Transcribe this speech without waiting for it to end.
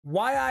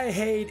Why I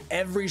hate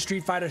every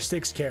Street Fighter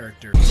 6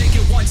 character. Take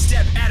it one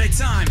step at a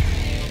time.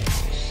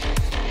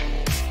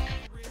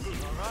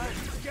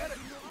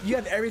 You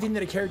have everything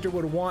that a character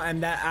would want,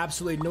 and that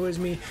absolutely annoys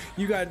me.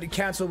 You got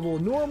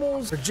cancelable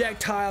normals,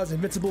 projectiles,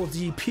 invincible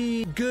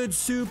DP, good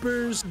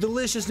supers,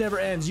 delicious never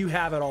ends. You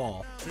have it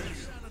all.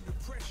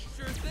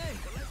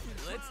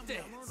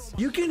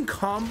 You can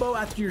combo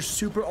after your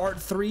super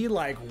art 3,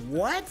 like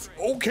what?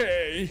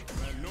 Okay.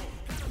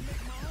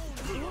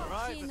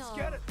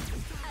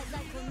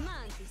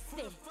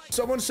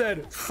 Someone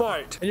said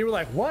fight, and you were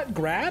like, what?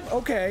 Grab?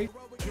 Okay.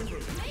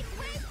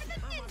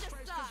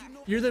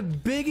 You're the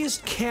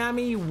biggest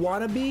Cammy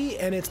wannabe,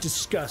 and it's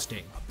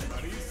disgusting.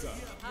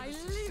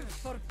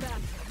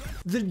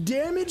 The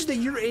damage that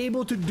you're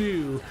able to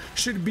do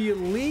should be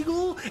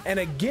illegal and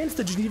against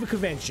the Geneva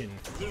Convention.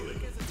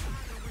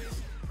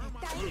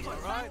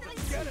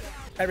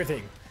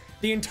 Everything.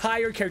 The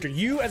entire character.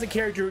 You as a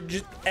character,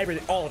 just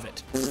everything. All of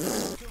it.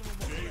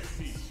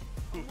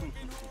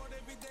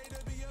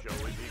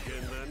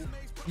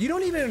 You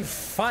don't even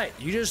fight.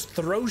 You just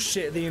throw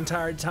shit the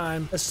entire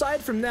time.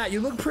 Aside from that,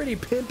 you look pretty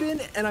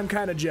pimpin', and I'm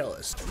kind of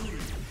jealous.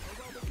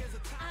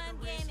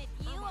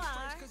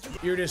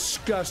 You're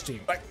disgusting.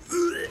 Like,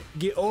 ugh.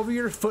 Get over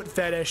your foot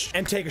fetish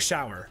and take a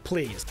shower,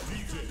 please.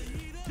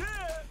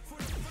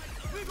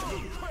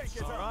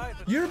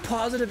 Your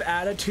positive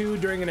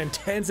attitude during an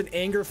intense and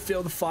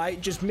anger-filled fight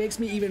just makes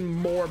me even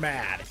more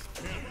mad.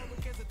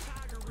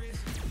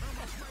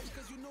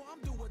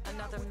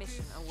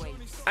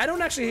 I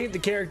don't actually hate the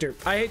character.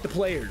 I hate the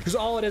player, because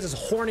all it is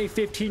horny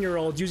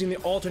 15-year-olds using the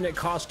alternate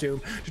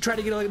costume to try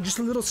to get just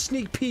a little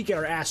sneak peek at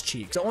our ass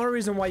cheeks. The only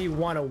reason why you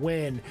want to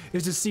win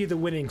is to see the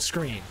winning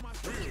screen.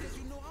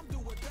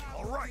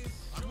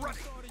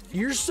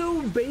 You're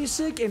so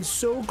basic and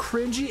so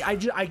cringy.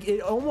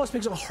 It almost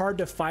makes it hard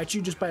to fight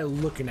you just by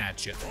looking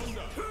at you.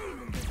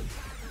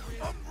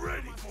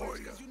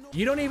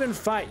 You don't even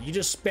fight. You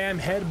just spam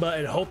headbutt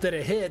and hope that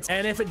it hits.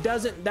 And if it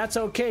doesn't, that's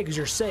okay, because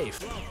you're safe.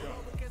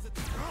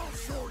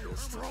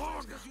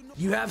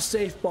 You have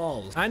safe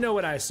balls. I know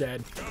what I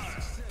said.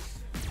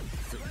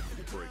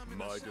 Break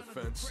my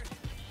defense.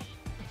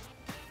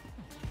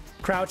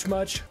 Crouch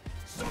much?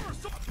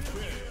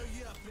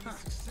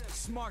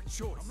 Smart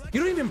choice. You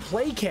don't even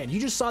play Ken. You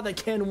just saw that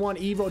Ken won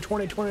Evo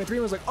 2023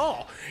 and was like,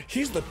 oh,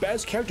 he's the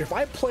best character. If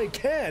I play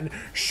Ken,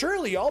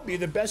 surely I'll be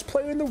the best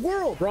player in the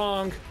world.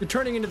 Wrong. You're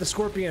turning into the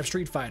Scorpion of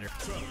Street Fighter.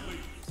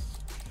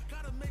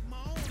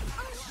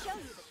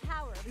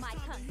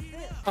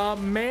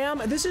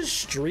 Ma'am, this is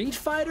Street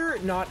Fighter,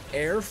 not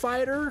Air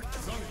Fighter.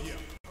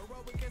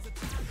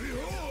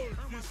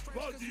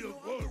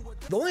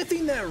 The only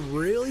thing that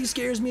really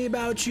scares me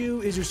about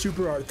you is your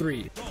Super Art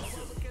 3.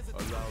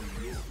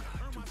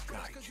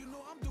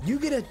 You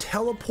get to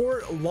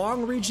teleport,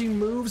 long-reaching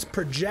moves,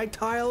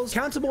 projectiles,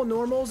 countable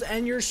normals,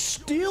 and you're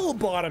still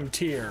bottom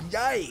tier.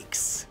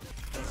 Yikes.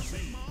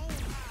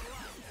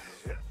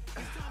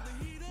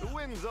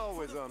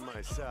 Always on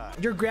my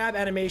side. Your grab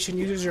animation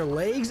uses your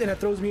legs and it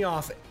throws me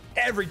off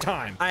every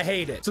time. I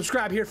hate it.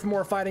 Subscribe here for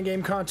more fighting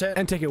game content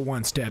and take it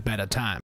one step at a time.